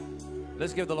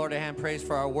Let's give the Lord a hand praise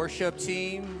for our worship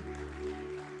team.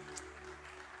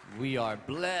 We are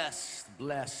blessed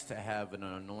to have an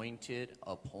anointed,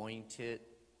 appointed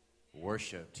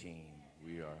worship team.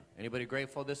 We are. Anybody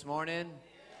grateful this morning?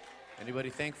 Anybody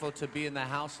thankful to be in the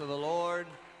house of the Lord?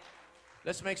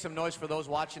 Let's make some noise for those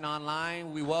watching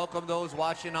online. We welcome those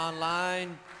watching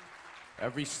online.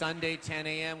 Every Sunday, 10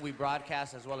 a.m., we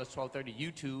broadcast as well as 12:30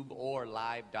 YouTube or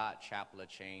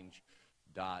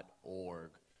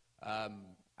live.chapelofchange.org.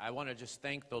 I want to just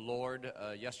thank the Lord.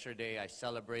 Yesterday, I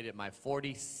celebrated my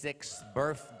 46th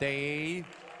birthday.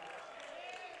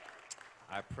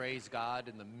 I praise God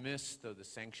in the midst of the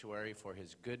sanctuary for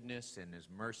His goodness and His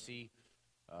mercy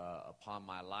upon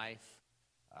my life.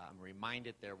 I'm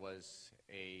reminded there was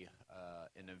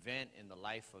an event in the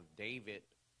life of David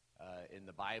in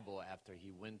the Bible after he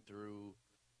went through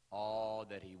all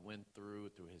that he went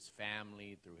through his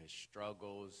family, through his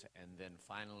struggles, and then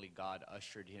finally God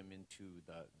ushered him into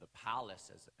the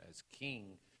palace as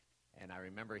king. And I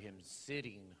remember him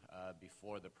sitting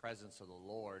before the presence of the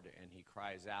Lord, and he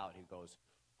cries out, he goes,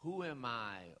 "Who am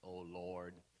I, O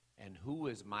Lord, and who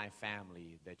is my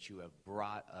family that you have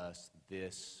brought us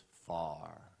this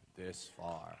far, this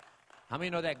far?" How many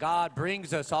know that God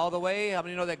brings us all the way? How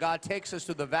many know that God takes us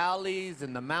to the valleys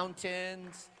and the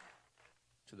mountains?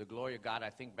 To the glory of God. I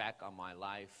think back on my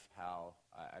life, how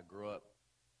I grew up.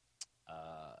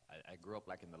 I grew up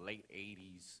like in the late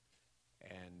 80s,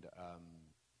 and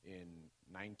in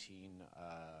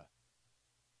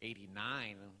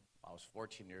 1989, I was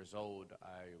 14 years old.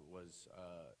 I was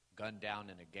gunned down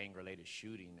in a gang-related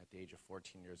shooting at the age of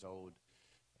 14 years old.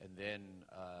 And then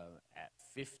at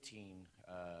 15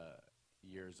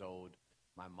 years old,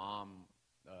 my mom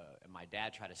and my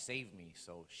dad tried to save me,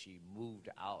 so she moved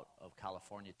out of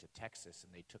California to Texas,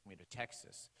 and they took me to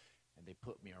Texas, and they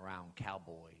put me around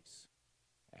cowboys.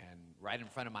 And right in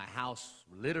front of my house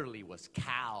literally was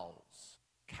cows.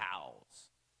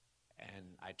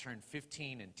 And I turned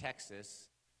 15 in Texas,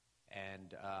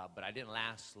 and but I didn't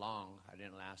last long.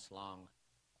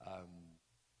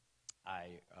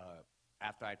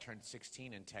 After I turned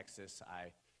 16 in Texas,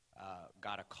 I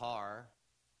got a car.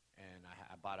 And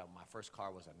I bought my first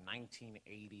car was a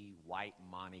 1980 white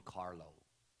Monte Carlo.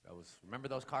 Remember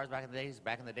those cars back in the days?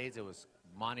 Back in the days, it was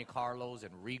Monte Carlos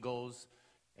and Regals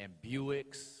and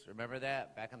Buicks. Remember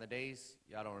that back in the days?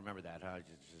 Y'all don't remember that, huh?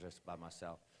 Just by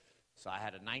myself. So I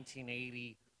had a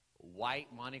 1980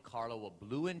 white Monte Carlo with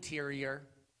blue interior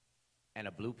and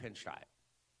a blue pinstripe.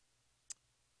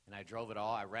 And I drove it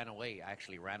all. I ran away. I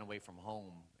actually ran away from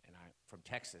home from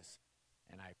Texas.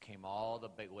 And I came all the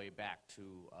way back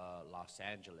to Los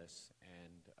Angeles.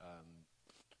 And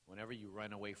whenever you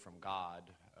run away from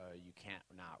God, you can't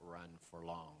not run for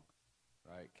long,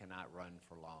 right? Cannot run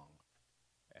for long.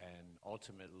 And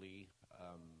ultimately,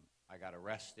 I got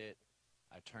arrested.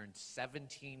 I turned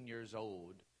 17 years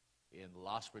old in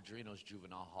Los Padrinos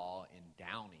Juvenile Hall in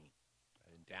Downey.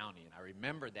 And I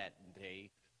remember that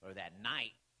day, or that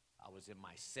night, I was in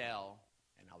my cell.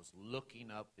 And I was looking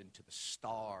up into the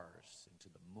stars, into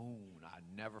the moon. I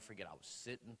never forget, I was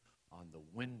sitting on the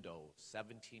window,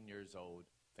 17 years old,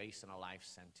 facing a life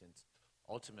sentence.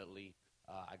 Ultimately,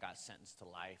 I got sentenced to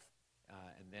life.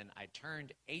 And then I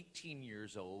turned 18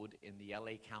 years old in the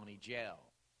L.A. County Jail,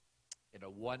 in a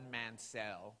one-man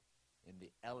cell in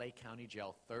the L.A. County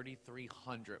Jail,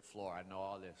 3,300 floor. I know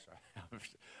all this, right?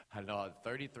 I know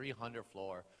 3,300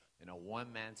 floor in a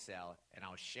one-man cell. And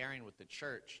I was sharing with the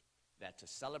church that to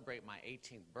celebrate my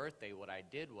 18th birthday, what I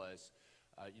did was,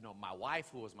 my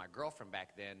wife, who was my girlfriend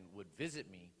back then, would visit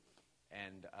me,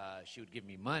 and she would give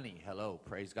me money. Hello,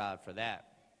 praise God for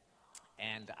that.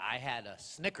 And I had a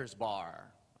Snickers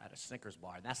bar. And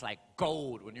that's like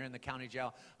gold when you're in the county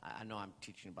jail. I know I'm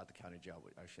teaching about the county jail.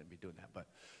 I shouldn't be doing that. But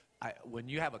when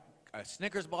you have a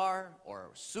Snickers bar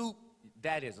or soup,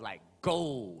 that is like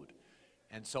gold.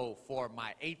 And so for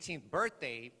my 18th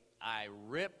birthday, I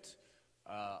ripped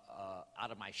out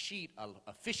of my sheet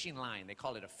a fishing line. They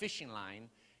call it a fishing line.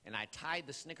 And I tied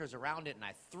the Snickers around it, and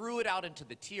I threw it out into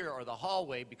the tier or the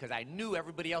hallway because I knew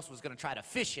everybody else was going to try to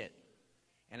fish it.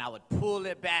 And I would pull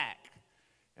it back.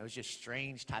 It was just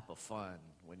strange type of fun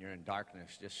when you're in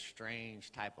darkness, just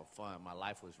strange type of fun. My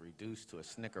life was reduced to a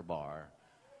Snicker bar.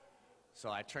 So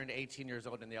I turned 18 years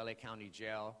old in the L.A. County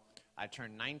Jail. I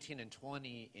turned 19 and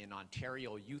 20 in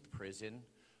Ontario Youth Prison.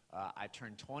 I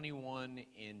turned 21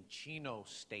 in Chino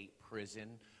State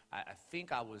Prison. I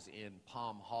think I was in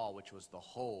Palm Hall, which was the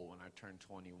hole, when I turned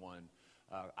 21.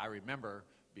 I remember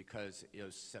because it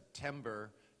was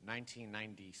September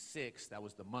 1996. That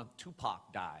was the month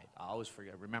Tupac died. I always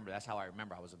remember. That's how I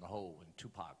remember I was in the hole when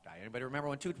Tupac died. Anybody remember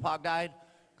when Tupac died?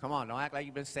 Come on, don't act like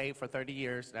you've been saved for 30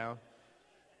 years now.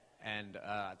 And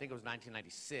I think it was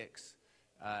 1996.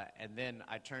 And then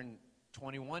I turned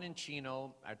 21 in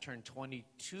Chino. I turned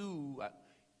 22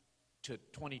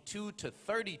 to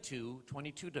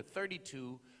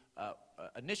 32.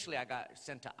 Initially, I got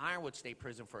sent to Ironwood State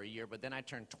Prison for a year, but then I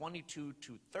turned 22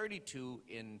 to 32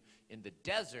 in the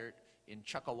desert in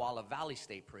Chuckawalla Valley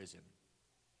State Prison.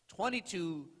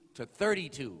 22 to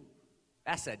 32.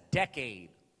 That's a decade.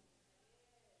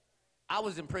 I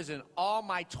was in prison all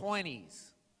my 20s.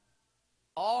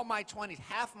 All my 20s,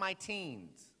 half my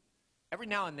teens. Every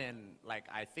now and then, like,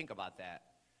 I think about that.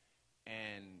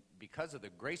 And because of the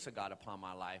grace of God upon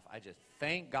my life, I just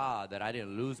thank God that I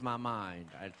didn't lose my mind.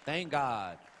 I thank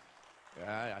God.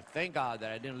 I thank God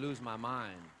that I didn't lose my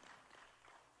mind.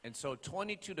 And so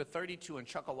 22 to 32 in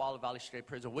Chuckawalla Valley State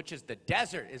Prison, which is the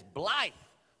desert, is Blythe.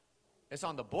 It's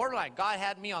on the borderline. God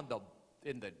had me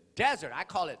in the desert. I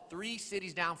call it 3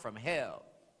 cities down from hell.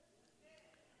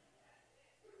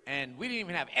 And we didn't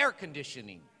even have air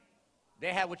conditioning.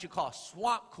 They had what you call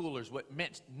swamp coolers, which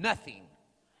meant nothing.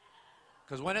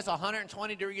 Because when it's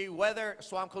 120-degree weather,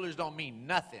 swamp coolers don't mean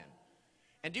nothing.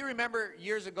 And do you remember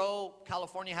years ago,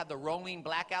 California had the rolling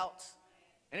blackouts?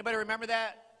 Anybody remember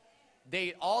that?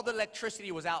 All the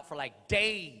electricity was out for like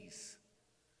days.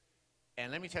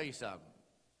 And let me tell you something.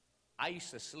 I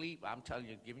used to sleep, I'm telling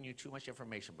you, giving you too much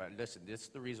information, but listen, this is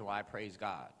the reason why I praise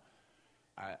God.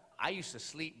 I used to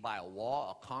sleep by a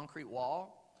wall, a concrete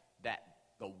wall, that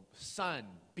the sun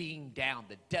beamed down,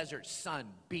 the desert sun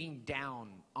beamed down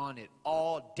on it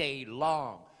all day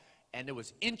long. And there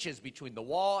was inches between the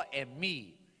wall and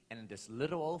me. And this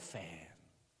little old fan,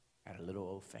 I had a little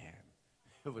old fan.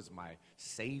 It was my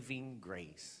saving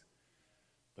grace.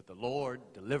 But the Lord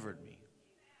delivered me.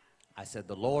 I said,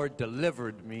 the Lord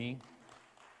delivered me.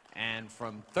 And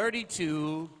from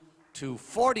 32 to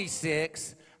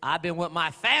 46, I've been with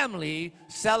my family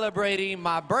celebrating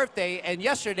my birthday, and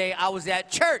yesterday I was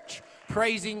at church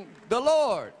praising the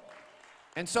Lord.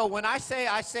 And so when I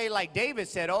say like David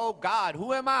said, oh God,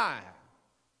 who am I?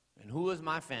 And who is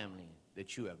my family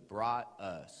that you have brought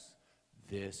us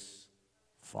this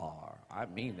far? I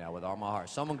mean that with all my heart.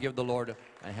 Someone give the Lord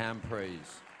a hand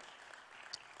praise.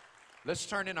 Let's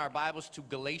turn in our Bibles to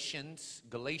Galatians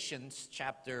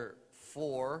chapter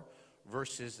 4.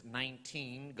 Verses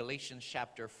 19, Galatians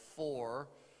chapter 4,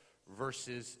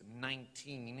 verses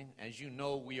 19. As you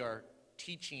know, we are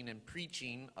teaching and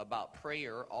preaching about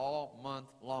prayer all month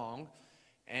long.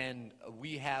 And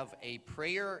we have a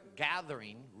prayer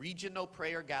gathering, regional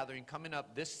prayer gathering coming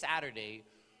up this Saturday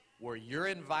where you're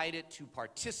invited to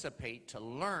participate, to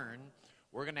learn.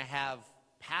 We're going to have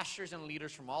pastors and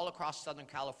leaders from all across Southern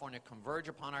California converge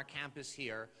upon our campus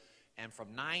here. And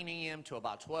from 9 a.m. to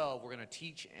about 12, we're going to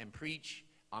teach and preach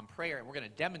on prayer, and we're going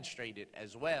to demonstrate it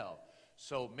as well.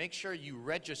 So make sure you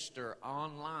register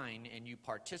online and you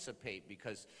participate,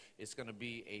 because it's going to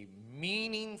be a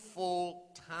meaningful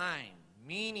time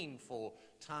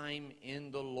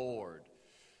in the Lord.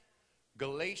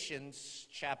 Galatians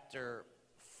chapter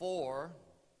 4,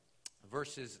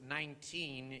 verses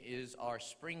 19 is our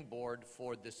springboard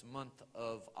for this month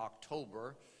of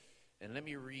October. And let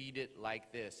me read it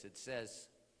like this. It says,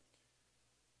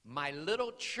 my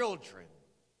little children,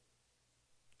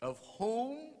 of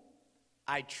whom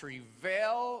I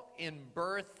travail in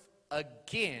birth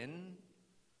again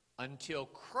until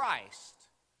Christ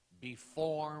be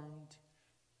formed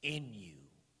in you.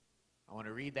 I want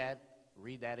to read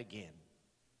that again.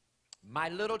 My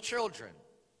little children,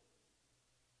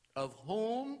 of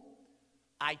whom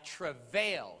I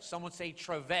travail. Someone say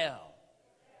travail.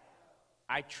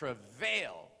 I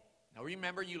travail. Now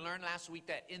remember, you learned last week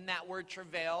that in that word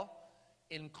travail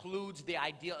includes the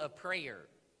idea of prayer.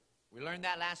 We learned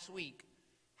that last week,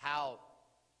 how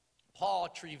Paul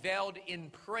travailed in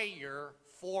prayer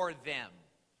for them.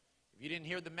 If you didn't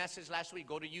hear the message last week,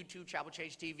 go to YouTube, Chapel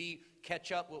Chase TV,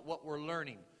 catch up with what we're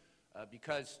learning.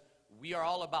 Because we are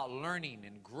all about learning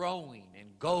and growing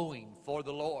and going for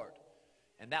the Lord.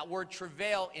 And that word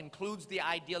travail includes the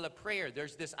idea of prayer.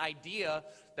 There's this idea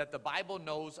that the Bible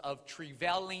knows of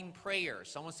travailing prayer.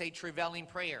 Someone say travailing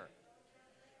prayer.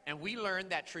 And we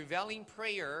learned that travailing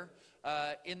prayer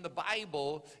in the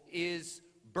Bible is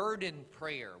burden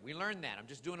prayer. We learned that. I'm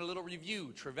just doing a little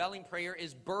review. Travailing prayer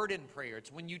is burden prayer.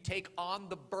 It's when you take on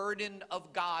the burden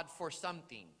of God for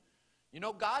something. You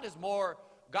know, God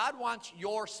wants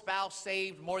your spouse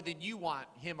saved more than you want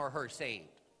him or her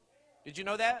saved. Did you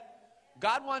know that?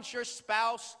 God wants your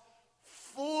spouse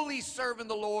fully serving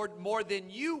the Lord more than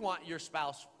you want your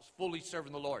spouse fully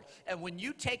serving the Lord. And when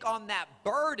you take on that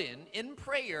burden in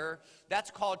prayer, that's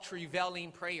called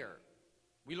travailing prayer.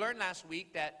 We learned last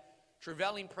week that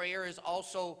travailing prayer is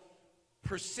also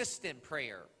persistent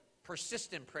prayer.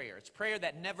 Persistent prayer. It's prayer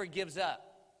that never gives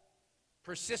up.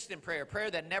 Persistent prayer. Prayer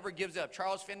that never gives up.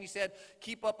 Charles Finney said,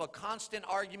 keep up a constant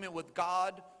argument with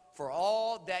God for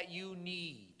all that you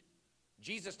need.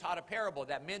 Jesus taught a parable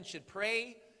that men should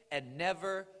pray and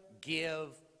never give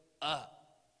up.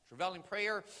 Travailing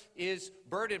prayer is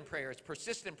burden prayer. It's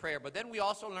persistent prayer. But then we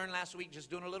also learned last week, just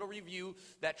doing a little review,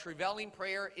 that travailing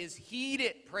prayer is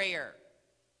heated prayer.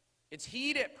 It's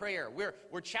heated prayer.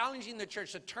 We're challenging the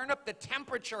church to turn up the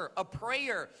temperature of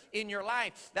prayer in your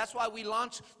life. That's why we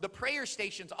launch the prayer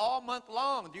stations all month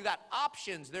long. You got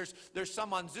options. There's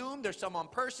some on Zoom. There's some on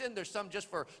person. There's some just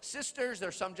for sisters.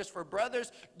 There's some just for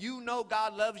brothers. You know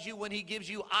God loves you when he gives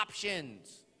you options.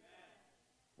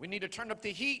 We need to turn up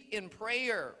the heat in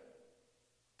prayer.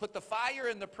 Put the fire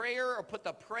in the prayer or put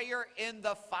the prayer in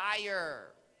the fire.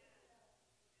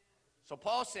 So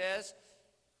Paul says,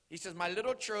 he says, my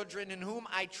little children in whom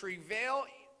I travail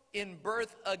in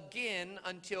birth again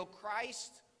until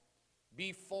Christ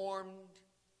be formed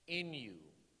in you.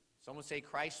 Someone say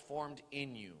Christ formed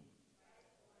in you.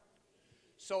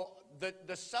 So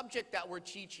the subject that we're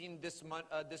teaching this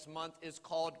month is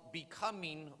called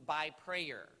Becoming by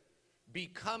Prayer.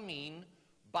 Becoming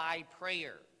by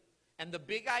prayer. And the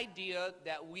big idea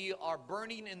that we are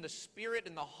burning in the spirit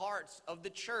and the hearts of the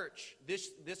church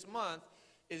this month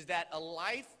is that a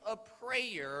life of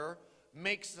prayer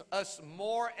makes us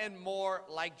more and more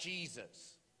like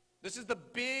Jesus. This is the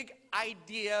big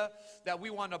idea that we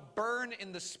want to burn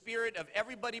in the spirit of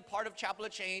everybody part of Chapel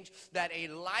of Change, that a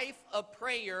life of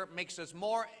prayer makes us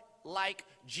more like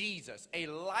Jesus. A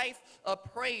life of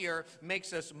prayer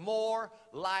makes us more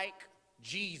like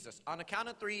Jesus. On the count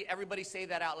of three, everybody say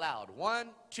that out loud. 1,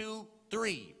 2,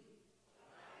 3.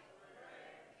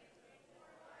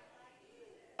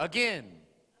 Again.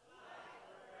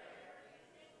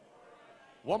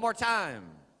 One more time.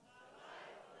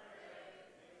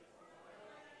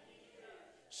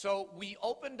 So we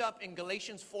opened up in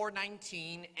Galatians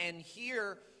 4:19, and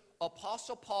here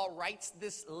Apostle Paul writes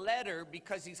this letter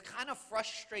because he's kind of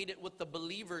frustrated with the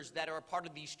believers that are a part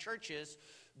of these churches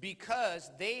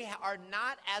because they are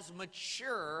not as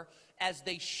mature as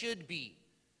they should be.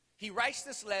 He writes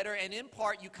this letter, and in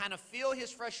part you kind of feel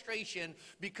his frustration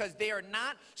because they are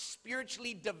not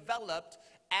spiritually developed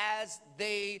as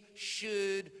they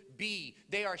should be.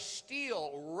 They are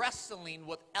still wrestling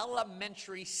with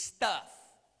elementary stuff.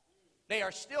 They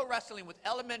are still wrestling with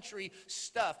elementary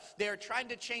stuff. They are trying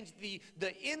to change the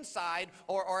inside,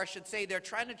 or I should say they're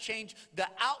trying to change the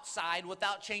outside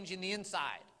without changing the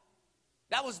inside.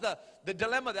 That was the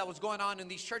dilemma that was going on in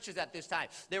these churches at this time.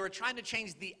 They were trying to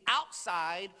change the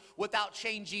outside without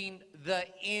changing the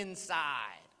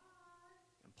inside.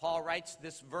 And Paul writes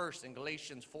this verse in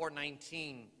Galatians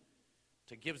 4:19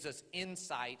 to gives us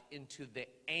insight into the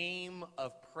aim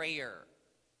of prayer.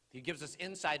 He gives us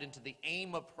insight into the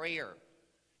aim of prayer.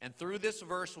 And through this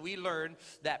verse, we learn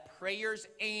that prayer's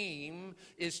aim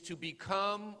is to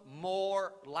become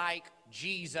more like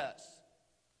Jesus.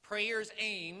 Prayer's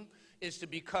aim is to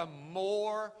become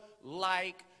more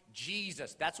like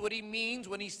Jesus. That's what he means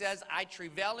when he says, I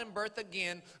travail in birth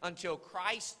again until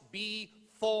Christ be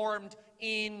formed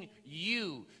in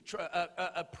you.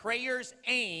 A prayer's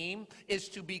aim is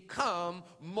to become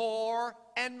more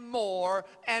and more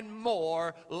and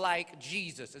more like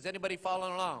Jesus. Is anybody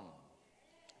following along?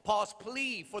 Paul's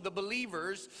plea for the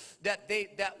believers that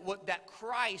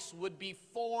Christ would be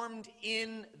formed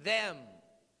in them.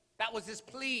 That was his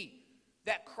plea,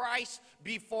 that Christ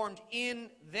be formed in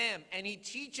them. And he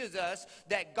teaches us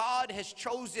that God has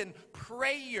chosen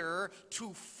prayer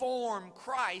to form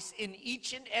Christ in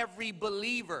each and every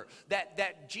believer.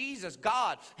 That Jesus,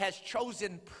 God, has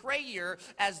chosen prayer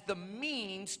as the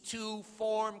means to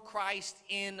form Christ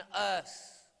in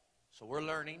us. So we're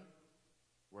learning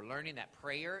that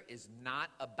prayer is not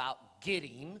about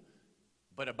getting,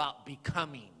 but about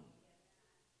becoming.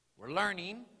 We're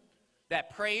learning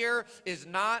that prayer is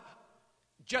not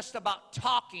just about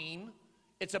talking,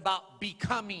 it's about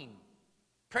becoming.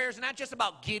 Prayer is not just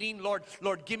about getting, Lord,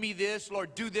 give me this,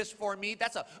 Lord, do this for me.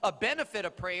 That's a benefit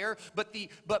of prayer,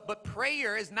 but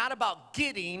prayer is not about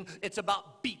getting, it's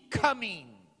about becoming.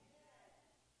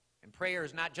 And prayer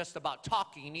is not just about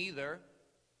talking either,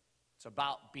 it's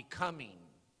about becoming.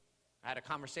 I had a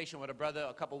conversation with a brother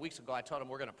a couple weeks ago. I told him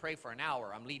we're going to pray for an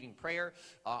hour. I'm leading prayer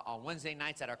on Wednesday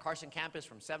nights at our Carson campus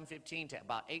from 7:15 to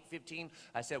about 8:15.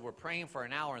 I said, we're praying for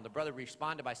an hour. And the brother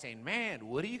responded by saying, man,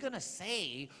 what are you going to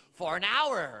say for an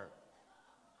hour?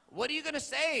 what are you going to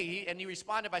say? And he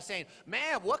responded by saying,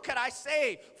 man, what could I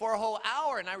say for a whole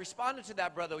hour? And I responded to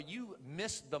that, brother, you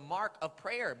missed the mark of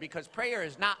prayer, because prayer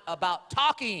is not about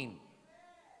talking.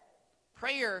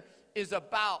 Prayer is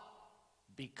about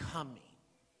becoming.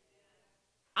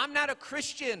 I'm not a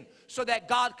Christian so that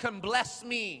God can bless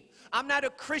me. I'm not a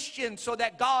Christian so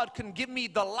that God can give me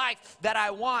the life that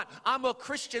I want. I'm a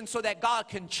Christian so that God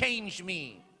can change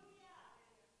me.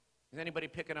 Is anybody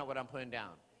picking up what I'm putting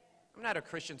down? I'm not a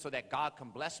Christian so that God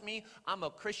can bless me. I'm a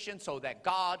Christian so that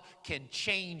God can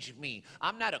change me.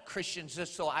 I'm not a Christian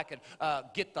just so I can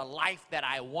get the life that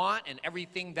I want and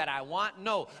everything that I want.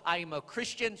 No, I am a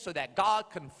Christian so that God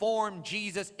can form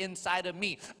Jesus inside of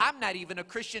me. I'm not even a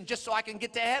Christian just so I can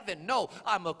get to heaven. No,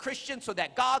 I'm a Christian so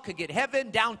that God could get heaven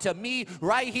down to me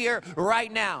right here, right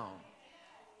now.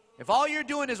 If all you're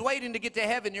doing is waiting to get to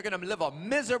heaven, you're going to live a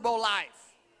miserable life.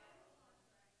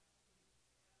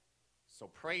 So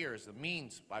prayer is the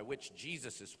means by which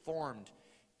Jesus is formed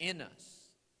in us.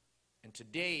 And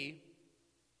today,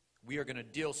 we are going to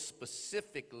deal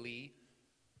specifically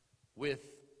with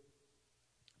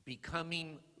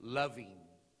becoming loving.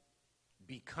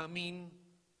 Becoming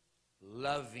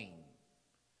loving.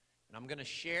 And I'm going to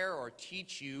share or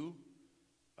teach you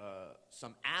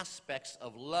some aspects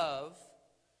of love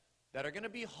that are going to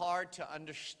be hard to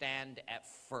understand at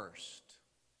first.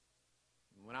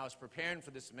 When I was preparing for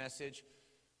this message,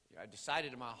 I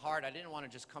decided in my heart I didn't want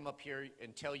to just come up here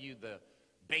and tell you the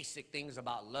basic things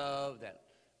about love,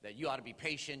 that you ought to be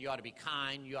patient, you ought to be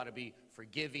kind, you ought to be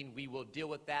forgiving. We will deal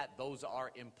with that. Those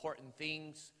are important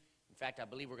things. In fact, I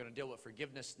believe we're going to deal with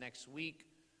forgiveness next week.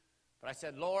 But I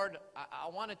said, Lord, I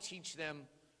want to teach them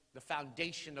the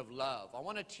foundation of love. I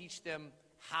want to teach them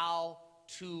how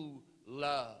to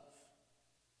love.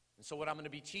 And so what I'm going to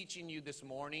be teaching you this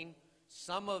morning,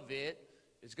 some of it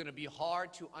is going to be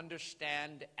hard to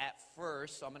understand at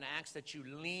first, so I'm going to ask that you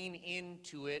lean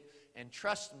into it, and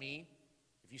trust me,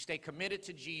 if you stay committed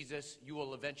to Jesus, you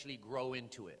will eventually grow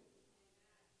into it.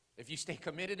 If you stay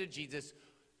committed to Jesus,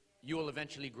 you will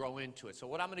eventually grow into it. So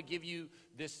what I'm going to give you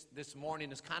this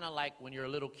morning is kind of like when you're a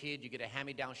little kid, you get a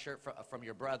hand-me-down shirt from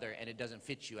your brother, and it doesn't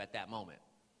fit you at that moment.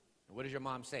 And what does your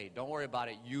mom say? Don't worry about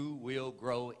it. You will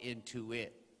grow into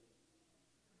it.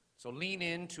 So lean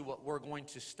into what we're going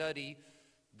to study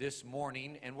this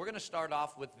morning, and we're going to start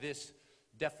off with this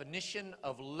definition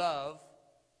of love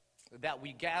that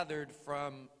we gathered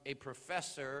from a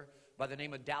professor by the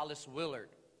name of Dallas Willard.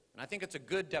 And I think it's a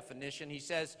good definition. He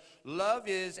says, love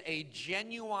is a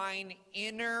genuine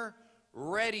inner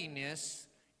readiness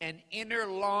and inner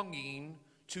longing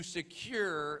to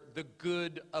secure the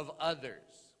good of others.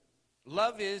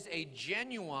 Love is a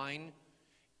genuine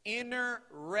inner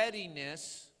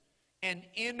readiness and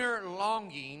inner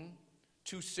longing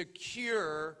to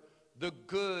secure the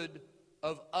good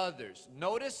of others.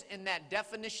 Notice in that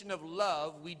definition of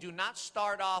love, we do not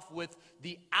start off with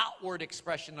the outward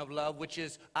expression of love, which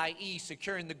is, i.e.,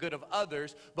 securing the good of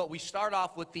others, but we start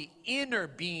off with the inner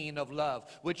being of love,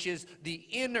 which is the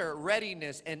inner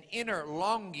readiness and inner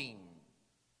longing.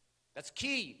 That's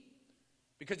key.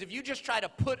 Because if you just try to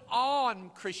put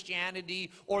on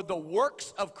Christianity or the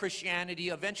works of Christianity,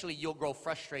 eventually you'll grow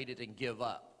frustrated and give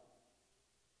up.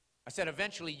 I said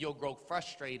eventually you'll grow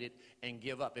frustrated and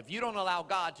give up. If you don't allow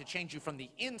God to change you from the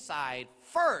inside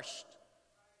first,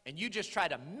 and you just try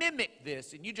to mimic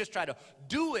this, and you just try to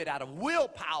do it out of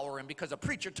willpower, and because a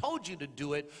preacher told you to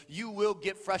do it, you will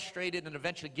get frustrated and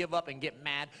eventually give up and get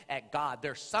mad at God.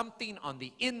 There's something on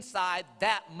the inside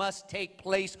that must take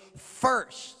place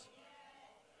first.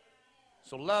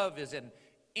 So love is an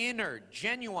inner,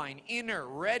 genuine inner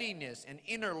readiness and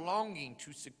inner longing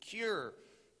to secure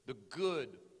the good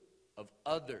of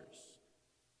others.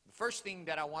 The first thing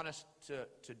that I want us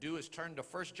to do is turn to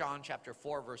 1 John chapter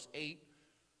 4, verse 8.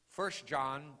 1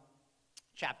 John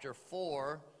chapter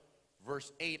 4,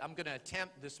 verse 8. I'm going to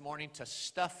attempt this morning to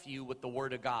stuff you with the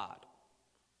Word of God.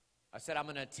 I said I'm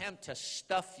going to attempt to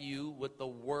stuff you with the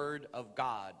Word of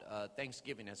God.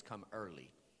 Thanksgiving has come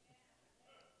early.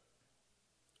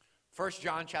 1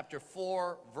 John chapter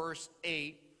 4, verse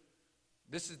 8.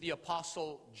 This is the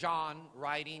Apostle John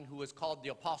writing, who is called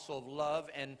the Apostle of Love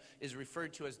and is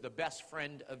referred to as the best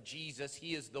friend of Jesus.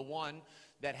 He is the one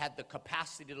that had the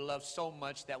capacity to love so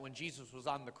much that when Jesus was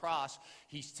on the cross,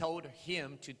 he told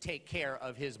him to take care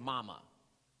of his mama.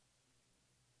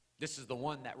 This is the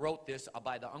one that wrote this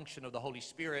by the unction of the Holy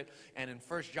Spirit. And in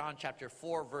 1 John chapter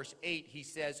 4, verse 8, he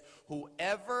says,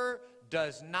 whoever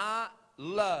does not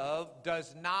love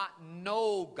does not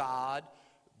know God,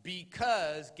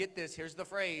 because, get this, here's the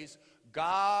phrase,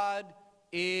 God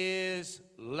is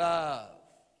love.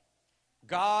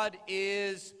 God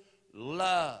is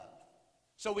love.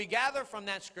 So we gather from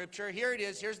that scripture, here it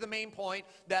is, here's the main point,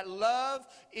 that love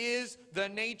is the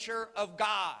nature of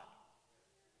God.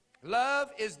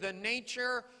 Love is the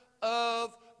nature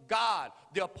of God.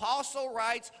 The apostle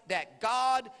writes that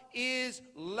God is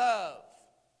love.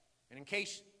 And in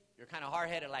case you're kind of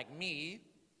hard-headed like me,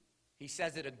 he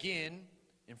says it again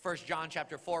in 1 John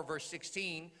chapter 4, verse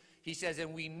 16. He says,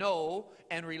 and we know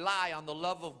and rely on the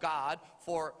love of God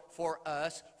for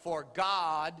us, for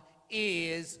God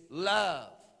is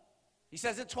love. He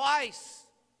says it twice.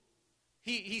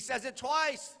 He says it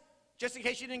twice. Just in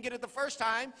case you didn't get it the first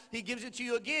time, he gives it to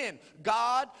you again.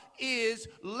 God is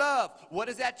love. What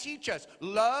does that teach us?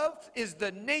 Love is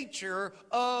the nature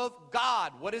of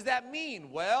God. What does that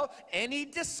mean? Well, any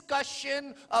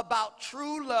discussion about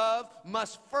true love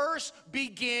must first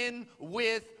begin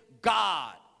with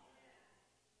God.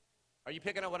 Are you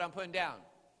picking up what I'm putting down?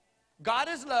 God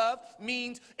is love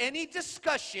means any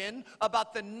discussion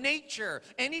about the nature,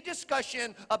 any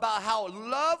discussion about how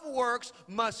love works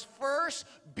must first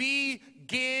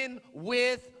begin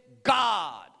with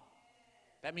God.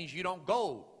 That means you don't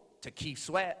go to Keith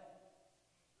Sweat.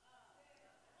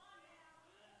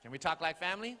 Can we talk like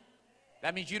family?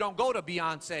 That means you don't go to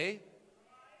Beyonce.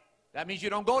 That means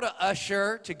you don't go to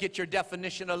Usher to get your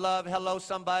definition of love. Hello,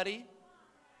 somebody.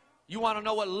 You want to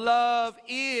know what love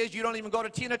is, you don't even go to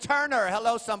Tina Turner.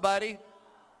 Hello, somebody.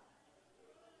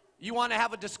 You want to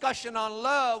have a discussion on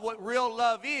love, what real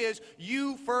love is,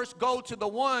 you first go to the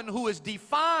one who is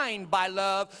defined by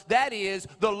love. That is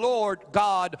the Lord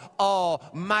God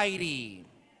Almighty.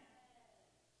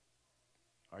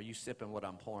 Are you sipping what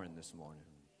I'm pouring this morning?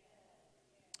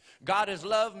 God is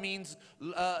love means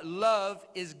love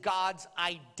is God's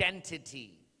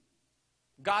identity.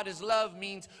 God is love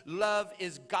means love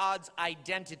is God's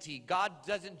identity. God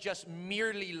doesn't just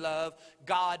merely love,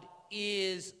 God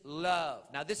is love.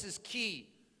 Now this is key,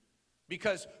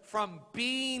 because from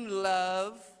being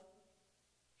love,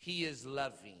 he is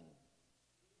loving.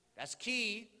 That's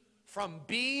key. From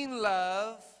being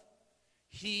love,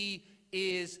 he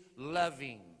is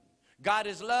loving. God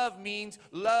is love means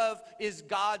love is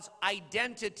God's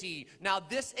identity. Now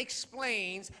this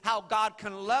explains how God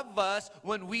can love us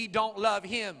when we don't love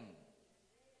him.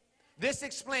 This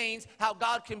explains how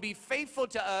God can be faithful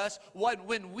to us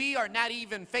when we are not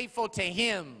even faithful to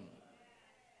him.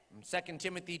 2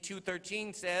 Timothy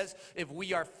 2:13 says, if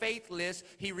we are faithless,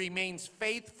 he remains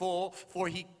faithful, for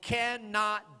he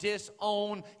cannot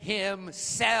disown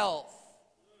himself.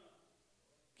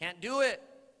 Can't do it.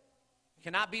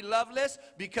 Cannot be loveless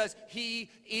because he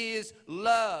is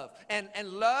love. And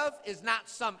love is not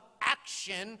some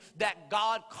action that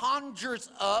God conjures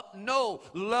up. No,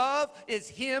 love is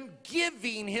him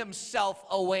giving himself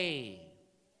away.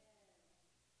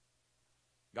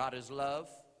 God is love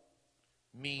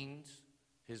means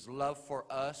his love for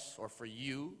us or for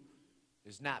you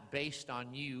is not based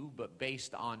on you, but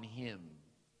based on him.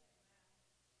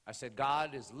 I said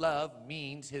God is love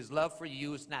means his love for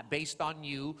you is not based on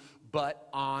you, but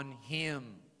on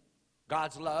him.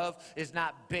 God's love is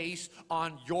not based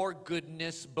on your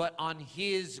goodness, but on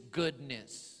his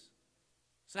goodness.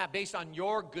 It's not based on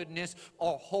your goodness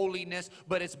or holiness,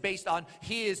 but it's based on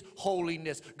his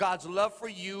holiness. God's love for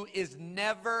you is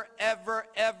never, ever,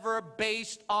 ever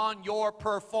based on your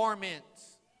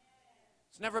performance.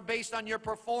 It's never based on your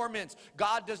performance.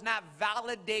 God does not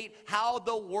validate how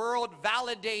the world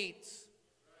validates.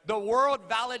 The world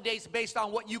validates based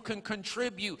on what you can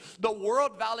contribute. The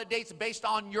world validates based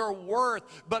on your worth.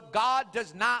 But God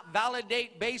does not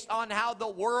validate based on how the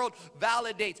world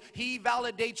validates. He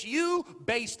validates you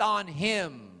based on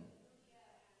him.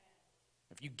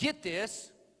 If you get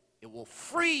this, it will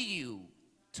free you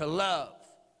to love.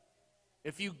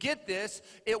 If you get this,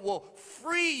 it will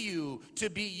free you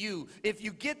to be you. If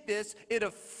you get this,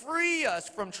 it'll free us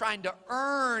from trying to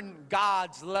earn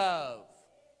God's love.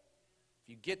 If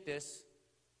you get this,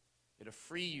 it'll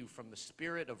free you from the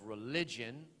spirit of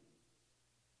religion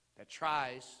that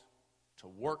tries to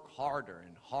work harder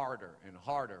and harder and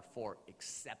harder for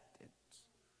acceptance.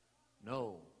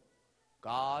 No,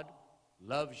 God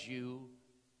loves you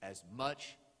as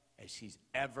much as he's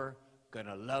ever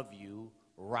gonna love you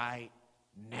right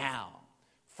now.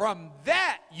 From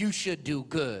that you should do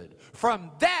good.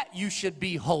 From that you should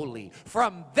be holy.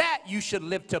 From that you should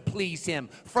live to please him.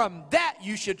 From that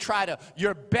you should try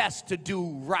your best to do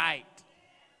right.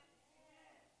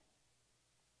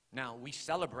 Now we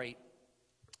celebrate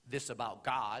this about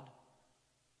God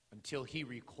until he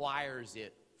requires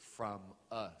it from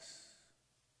us.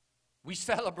 We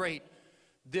celebrate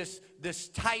this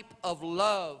type of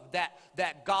love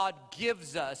that God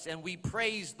gives us, and we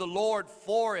praise the Lord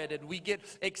for it, and we get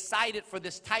excited for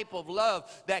this type of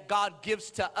love that God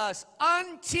gives to us,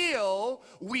 until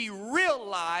we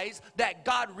realize that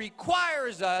God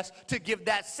requires us to give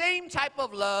that same type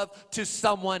of love to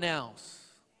someone else.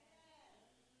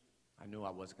 I knew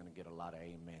I was going to get a lot of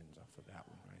amens off of that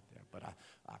one right there, but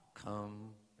I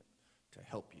come to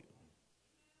help you.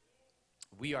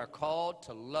 We are called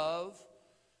to love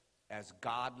as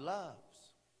God loves.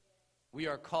 We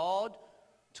are called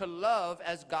to love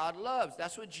as God loves.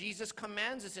 That's what Jesus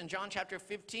commands us in John chapter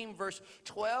 15, verse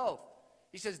 12.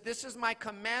 He says, "This is my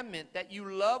commandment, that you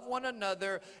love one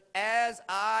another as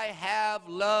I have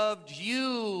loved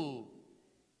you."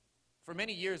 For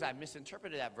many years, I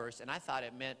misinterpreted that verse, and I thought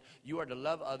it meant you are to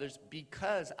love others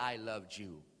because I loved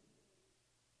you.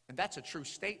 And that's a true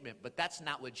statement, but that's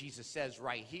not what Jesus says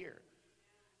right here.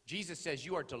 Jesus says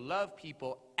you are to love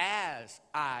people as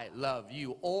I love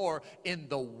you, or in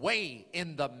the way,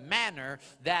 in the manner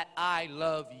that I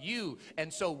love you.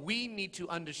 And so we need to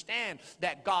understand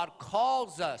that God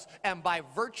calls us, and by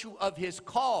virtue of his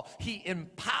call, he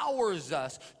empowers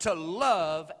us to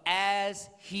love as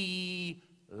he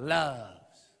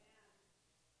loves.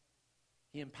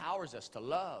 He empowers us to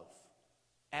love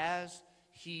as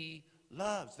he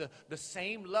loves. The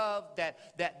same love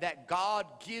that God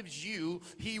gives you,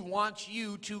 he wants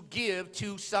you to give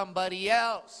to somebody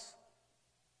else.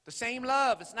 The same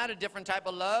love. It's not a different type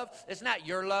of love. It's not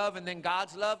your love and then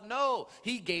God's love. No,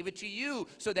 he gave it to you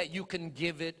so that you can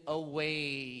give it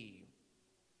away.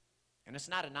 And it's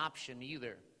not an option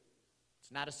either.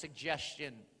 It's not a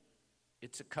suggestion.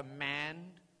 It's a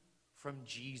command from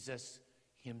Jesus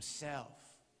himself.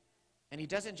 And he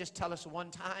doesn't just tell us one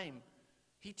time.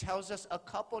 He tells us a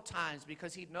couple times,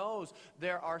 because he knows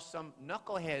there are some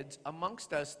knuckleheads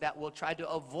amongst us that will try to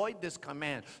avoid this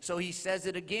command. So he says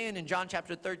it again in John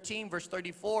chapter 13, verse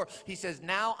 34. He says,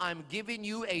 "Now I'm giving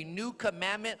you a new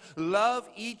commandment. Love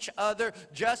each other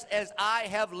just as I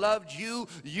have loved you.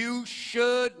 You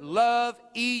should love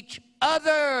each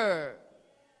other."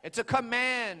 It's a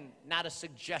command, not a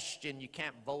suggestion. You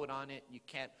can't vote on it. You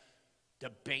can't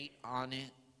debate on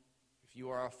it. If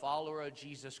you are a follower of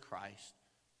Jesus Christ,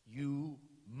 you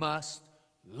must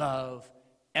love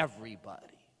everybody.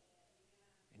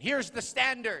 And here's the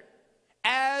standard.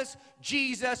 As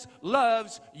Jesus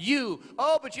loves you.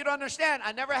 Oh, but you don't understand.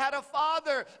 I never had a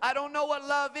father. I don't know what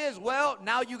love is. Well,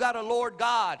 now you got a Lord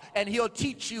God, and he'll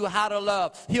teach you how to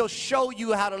love. He'll show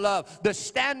you how to love. The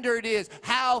standard is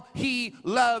how he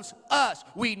loves us.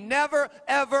 We never,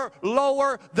 ever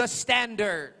lower the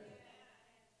standard.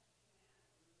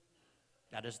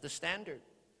 That is the standard.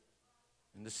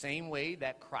 In the same way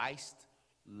that Christ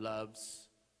loves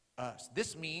us.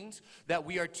 This means that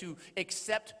we are to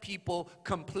accept people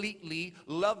completely,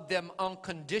 love them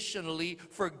unconditionally,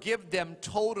 forgive them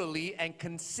totally, and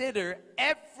consider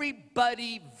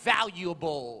everybody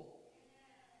valuable.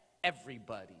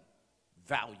 Everybody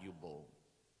valuable.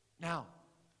 Now,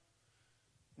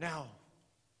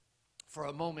 for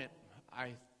a moment,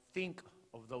 I think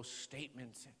of those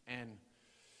statements, and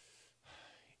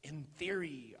in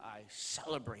theory, I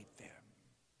celebrate them.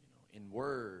 In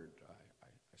word, I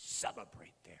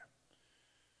celebrate them.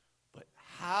 But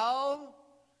how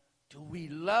do we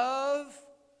love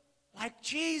like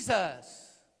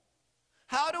Jesus?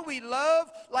 How do we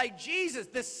love like Jesus?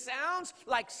 This sounds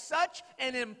like such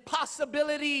an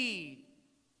impossibility.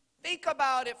 Think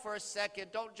about it for a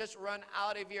second. Don't just run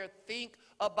out of here. Think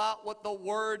about what the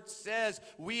word says.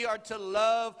 We are to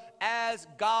love as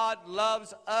God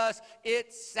loves us.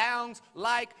 It sounds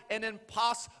like an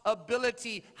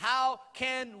impossibility. How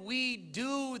can we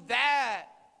do that?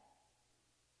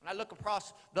 When I look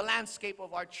across the landscape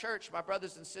of our church, my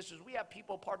brothers and sisters, we have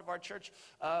people part of our church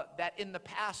that in the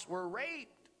past were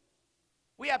raped.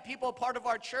 We have people part of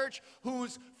our church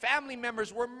whose family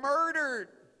members were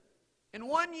murdered. In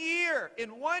 1 year,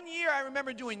 I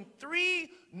remember doing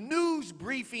 3 news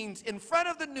briefings in front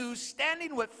of the news,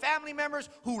 standing with family members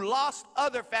who lost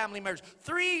other family members.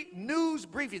 3 news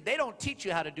briefings. They don't teach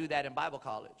you how to do that in Bible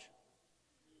college.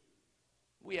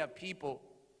 We have people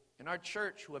in our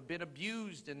church who have been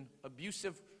abused in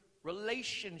abusive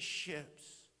relationships.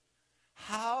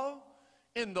 How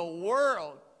in the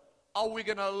world are we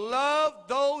going to love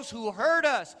those who hurt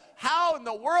us? How in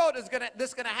the world is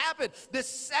this going to happen? This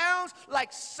sounds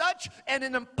like such an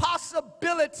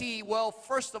impossibility. Well,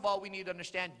 first of all, we need to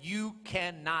understand you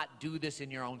cannot do this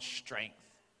in your own strength.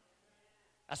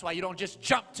 That's why you don't just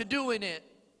jump to doing it.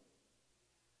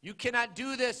 You cannot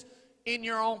do this in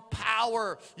your own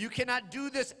power. You cannot do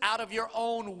this out of your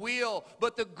own will.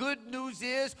 But the good news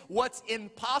is what's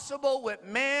impossible with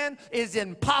man is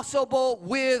impossible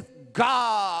with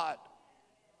God.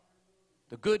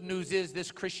 The good news is this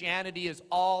Christianity is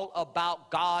all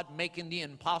about God making the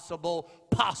impossible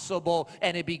possible,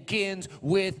 and it begins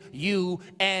with you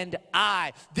and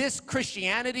I. This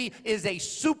Christianity is a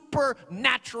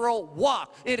supernatural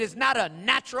walk. It is not a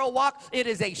natural walk. It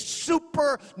is a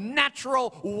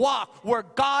supernatural walk where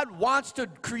God wants to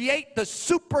create the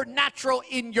supernatural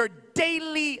in your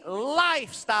daily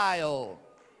lifestyle.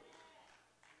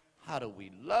 How do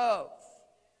we love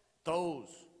those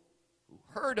who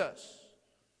hurt us?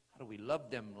 How do we love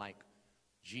them like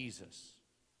Jesus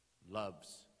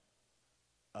loves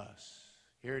us?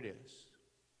 Here it is.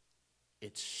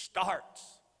 It starts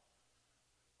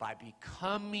by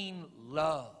becoming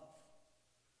love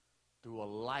through a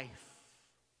life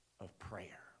of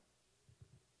prayer.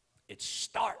 It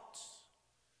starts.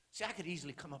 See, I could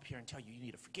easily come up here and tell you, you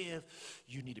need to forgive,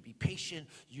 you need to be patient,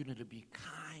 you need to be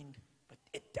kind, but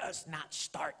it does not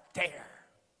start there.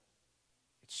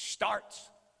 It starts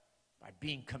by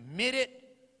being committed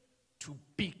to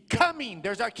becoming,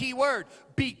 there's our key word,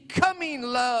 becoming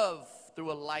love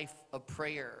through a life of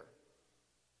prayer.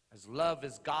 As love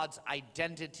is God's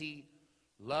identity,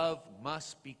 love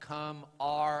must become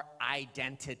our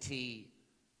identity.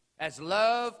 As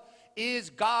love is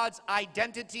God's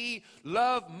identity,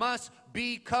 love must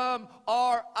become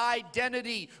our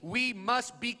identity. We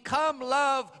must become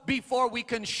love before we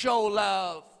can show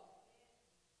love.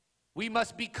 We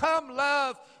must become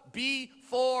love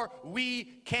before we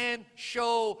can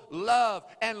show love.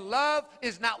 And love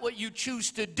is not what you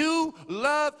choose to do.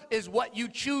 Love is what you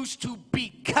choose to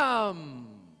become.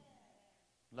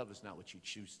 Love is not what you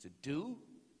choose to do.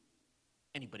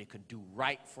 Anybody can do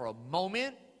right for a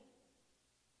moment.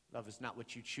 Love is not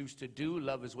what you choose to do.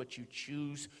 Love is what you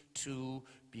choose to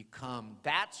become.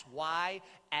 That's why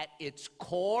at its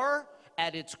core,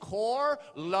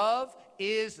 love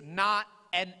is not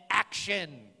an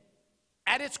action.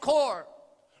 At its core,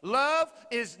 love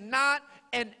is not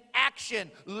an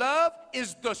action. Love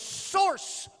is the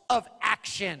source of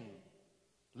action.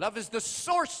 Love is the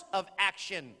source of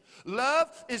action. Love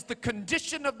is the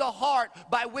condition of the heart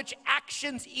by which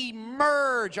actions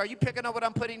emerge. Are you picking up what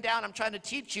I'm putting down? I'm trying to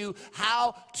teach you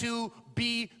how to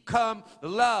become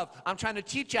love. I'm trying to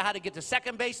teach you how to get to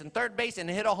second base and third base and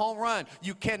hit a home run.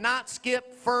 You cannot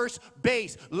skip first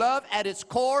base. Love at its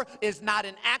core is not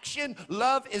an action.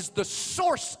 Love is the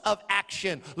source of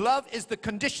action. Love is the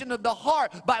condition of the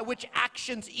heart by which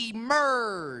actions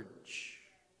emerge.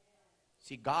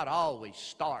 See, God always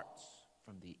starts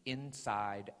from the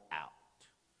inside out.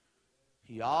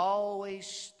 He always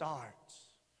starts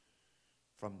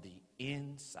from the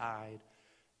inside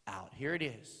out. Here it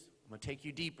is. I'm going to take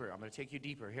you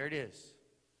deeper. Here it is.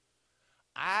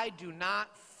 I do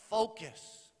not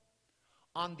focus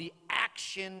on the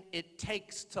action it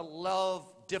takes to love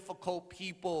difficult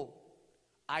people.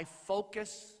 I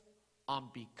focus on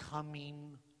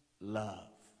becoming love.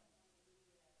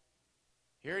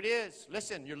 Here it is.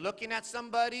 Listen, you're looking at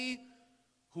somebody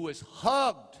who has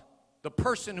hugged the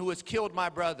person who has killed my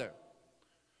brother.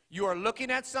 You are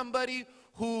looking at somebody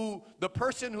who, the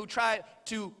person who tried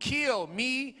to kill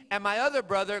me and my other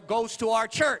brother goes to our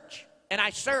church. And I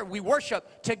serve, we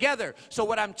worship together. So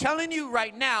what I'm telling you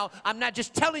right now, I'm not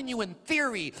just telling you in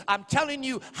theory. I'm telling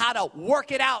you how to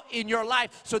work it out in your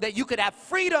life so that you could have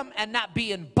freedom and not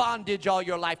be in bondage all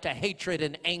your life to hatred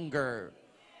and anger.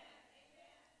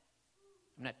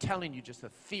 I'm not telling you just a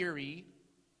theory.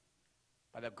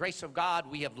 By the grace of God,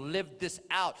 we have lived this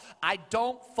out. I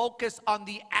don't focus on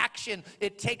the action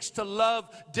it takes to love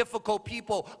difficult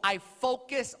people. I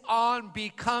focus on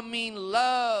becoming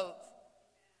love.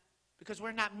 Because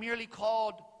we're not merely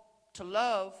called to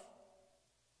love,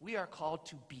 we are called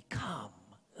to become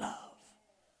love.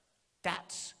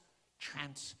 That's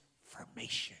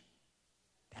transformation.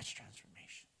 That's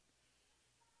transformation.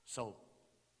 So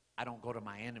I don't go to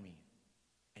my enemy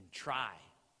and try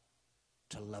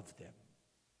to love them.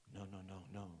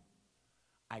 No.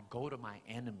 I go to my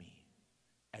enemy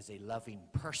as a loving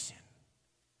person,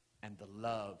 and the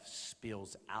love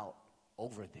spills out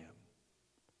over them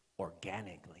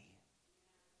organically.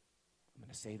 I'm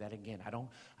going to say that again. I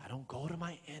don't go to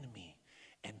my enemy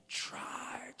and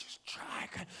just try.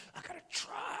 I got to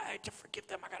try to forgive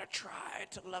them. I got to try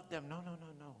to love them. No.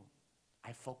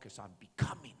 I focus on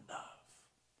becoming love,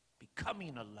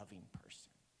 becoming a loving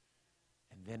person.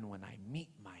 And then when I meet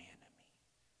my enemy,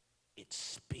 it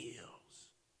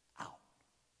spills out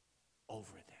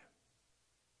over them.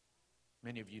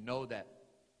 Many of you know that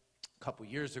a couple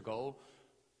years ago,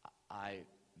 I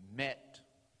met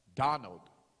Donald,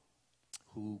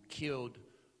 who killed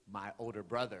my older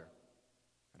brother.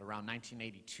 At around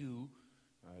 1982,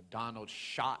 Donald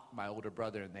shot my older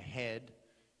brother in the head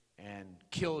and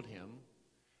killed him.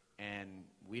 And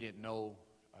we didn't know,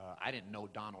 I didn't know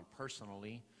Donald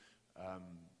personally,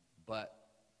 but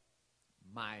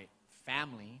my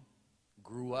family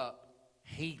grew up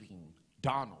hating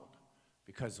Donald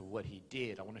because of what he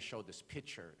did. I want to show this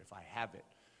picture, if I have it,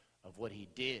 of what he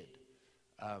did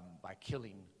by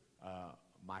killing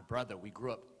my brother. We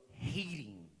grew up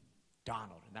hating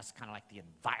Donald, and that's kind of like the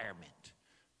environment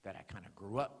that I kind of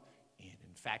grew up in.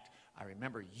 In fact, I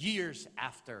remember years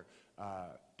after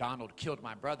Donald killed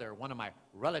my brother, one of my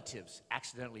relatives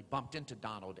accidentally bumped into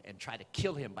Donald and tried to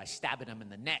kill him by stabbing him in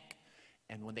the neck.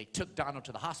 And when they took Donald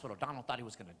to the hospital, Donald thought he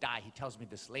was going to die. He tells me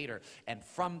this later. And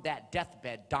from that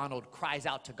deathbed, Donald cries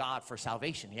out to God for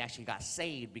salvation. He actually got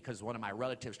saved because one of my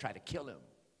relatives tried to kill him.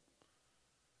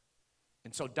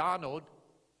 And so Donald,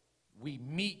 we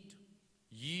meet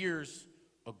years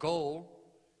ago,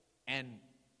 and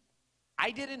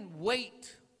I didn't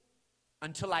wait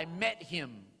until I met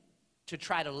him to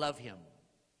try to love him.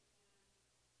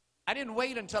 I didn't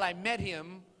wait until I met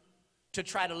him to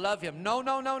try to love him.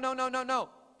 No.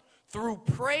 Through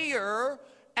prayer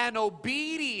and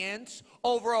obedience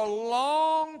over a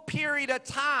long period of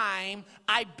time,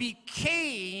 I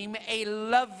became a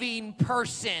loving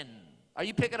person. Are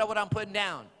you picking up what I'm putting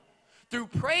down? Through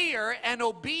prayer and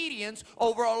obedience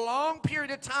over a long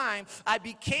period of time, I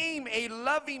became a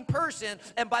loving person.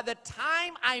 And by the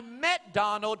time I met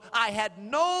Donald, I had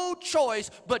no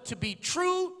choice but to be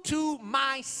true to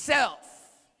myself.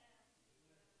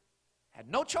 Had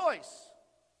no choice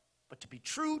but to be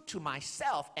true to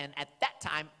myself. And at that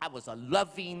time, I was a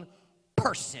loving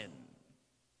person.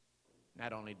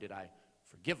 Not only did I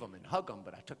forgive him and hug him,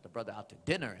 but I took the brother out to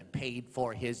dinner and paid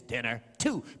for his dinner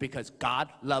too, because God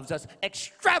loves us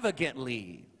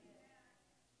extravagantly.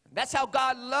 That's how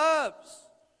God loves.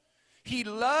 He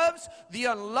loves the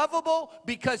unlovable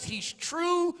because he's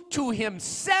true to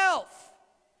himself.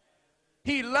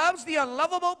 He loves the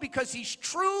unlovable because he's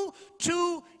true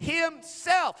to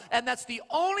himself. And that's the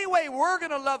only way we're going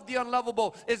to love the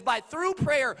unlovable, is by, through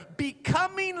prayer,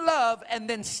 becoming love and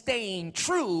then staying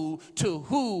true to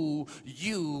who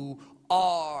you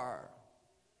are.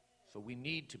 So we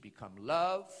need to become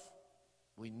love.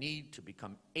 We need to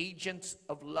become agents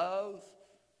of love.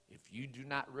 If you do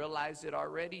not realize it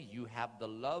already, you have the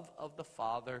love of the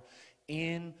Father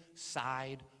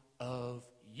inside of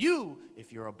you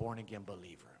if you're a born-again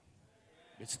believer.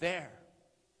 It's there.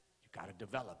 You got to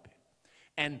develop it.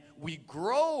 And we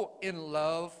grow in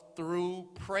love through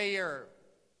prayer.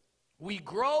 We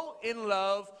grow in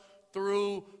love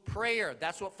through prayer.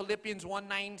 That's what Philippians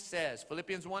 1:9 says.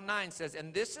 Philippians 1:9 says,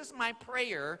 and this is my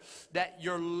prayer, that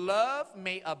your love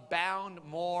may abound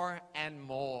more and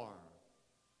more.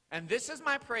 And this is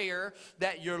my prayer,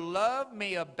 that your love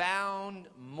may abound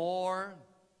more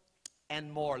and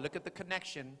more. Look at the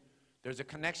connection. There's a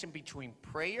connection between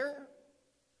prayer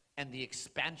and the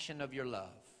expansion of your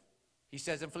love. He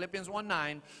says in Philippians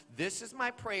 1:9, this is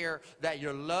my prayer, that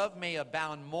your love may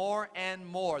abound more and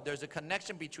more. There's a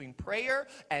connection between prayer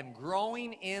and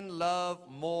growing in love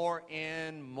more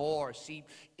and more. See,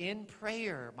 in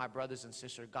prayer, my brothers and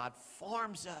sisters, God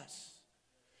forms us.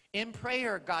 In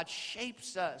prayer, God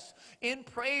shapes us. In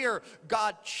prayer,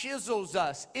 God chisels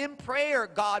us. In prayer,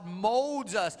 God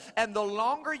molds us. And the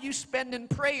longer you spend in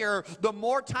prayer, the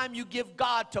more time you give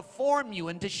God to form you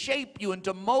and to shape you and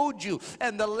to mold you.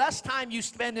 And the less time you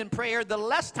spend in prayer, the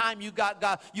less time you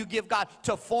give God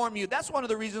to form you. That's one of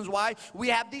the reasons why we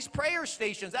have these prayer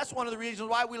stations. That's one of the reasons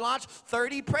why we launch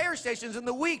 30 prayer stations in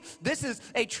the week. This is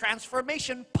a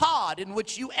transformation pod in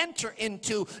which you enter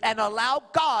into and allow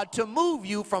God to move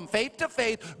you from faith to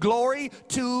faith, glory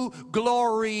to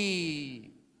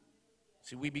glory.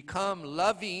 See, we become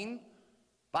loving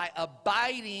by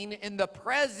abiding in the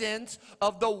presence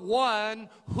of the one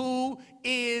who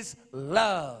is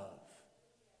love.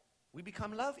 We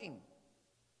become loving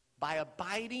by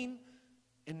abiding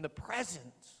in the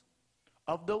presence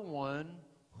of the one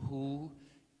who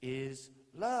is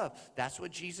love. That's what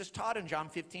Jesus taught in John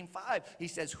 15:5. He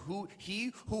says,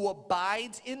 he who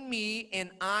abides in me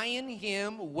and I in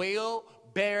him will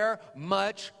bear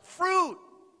much fruit.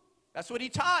 That's what he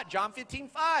taught, John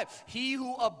 15:5. He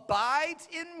who abides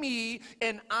in me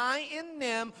and I in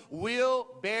them will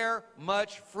bear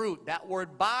much fruit. That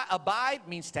word abide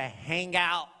means to hang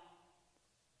out.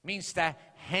 Means to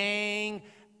hang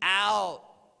out.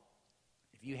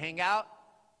 If you hang out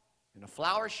in a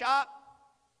flower shop,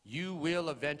 you will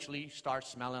eventually start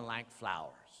smelling like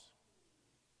flowers.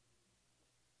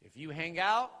 If you hang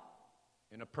out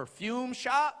in a perfume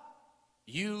shop,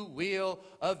 you will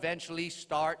eventually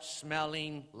start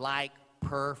smelling like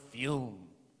perfume.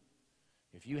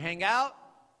 If you hang out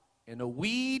in a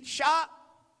weed shop,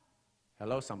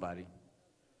 hello, somebody.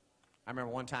 I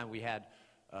remember one time we had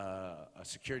a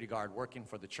security guard working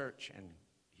for the church, and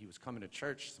he was coming to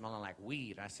church smelling like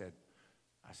weed. I said,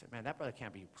 man, that brother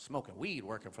can't be smoking weed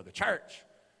working for the church.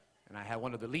 And I had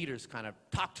one of the leaders kind of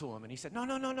talk to him, and he said, no,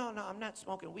 I'm not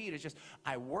smoking weed. It's just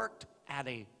I worked at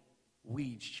a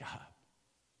weed shop.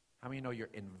 How many know your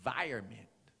environment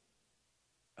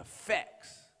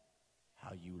affects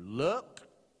how you look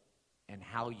and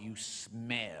how you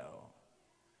smell?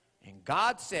 And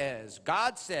God says,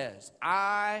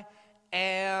 I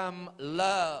am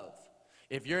love.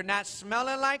 If you're not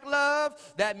smelling like love,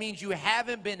 that means you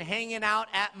haven't been hanging out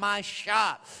at my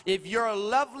shop. If you're a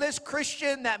loveless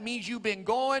Christian, that means you've been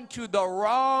going to the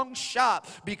wrong shop,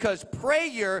 because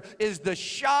prayer is the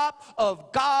shop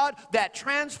of God that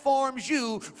transforms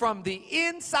you from the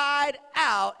inside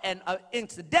out and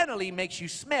incidentally makes you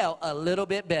smell a little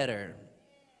bit better.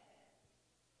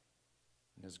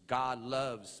 And as God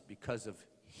loves because of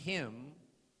Him,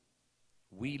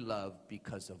 we love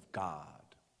because of God.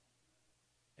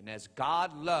 And as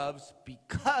God loves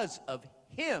because of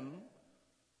Him,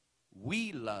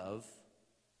 we love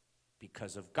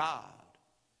because of God.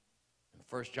 In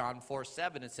 1 John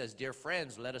 4:7, it says, "Dear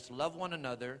friends, let us love one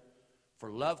another,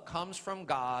 for love comes from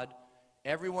God.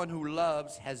 Everyone who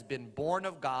loves has been born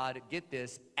of God," get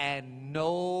this, "and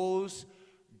knows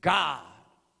God."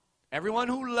 Everyone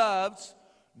who loves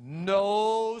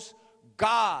knows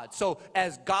God. So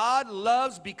as God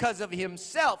loves because of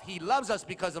Himself, He loves us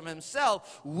because of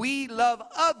Himself, we love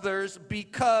others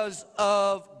because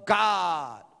of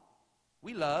God.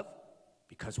 We love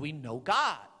because we know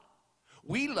God.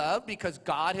 We love because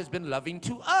God has been loving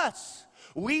to us.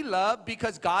 We love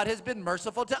because God has been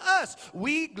merciful to us.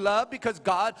 We love because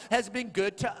God has been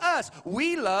good to us.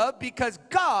 We love because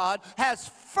God has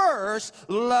first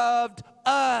loved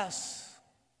us.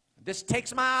 This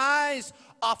takes my eyes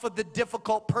off of the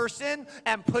difficult person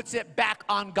and puts it back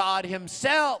on God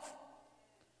Himself.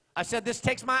 I said this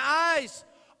takes my eyes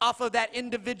off of that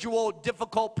individual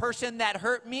difficult person that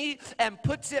hurt me and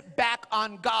puts it back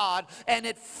on God, and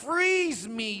it frees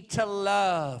me to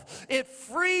love. It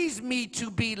frees me to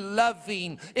be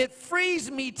loving. It frees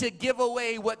me to give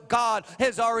away what God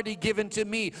has already given to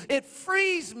me. It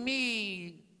frees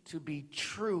me to be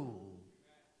true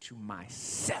to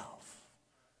myself.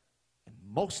 And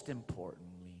most importantly,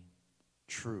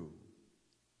 true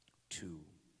to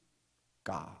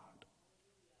God.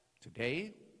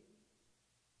 Today,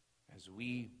 as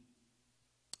we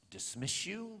dismiss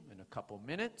you in a couple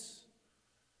minutes,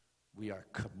 we are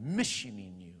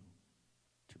commissioning you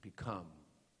to become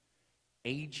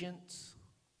agents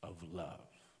of love.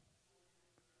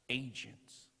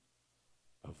 Agents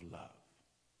of love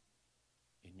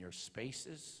in your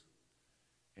spaces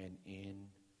and in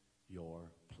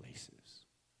your places.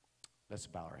 Let's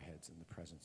bow our heads in the presence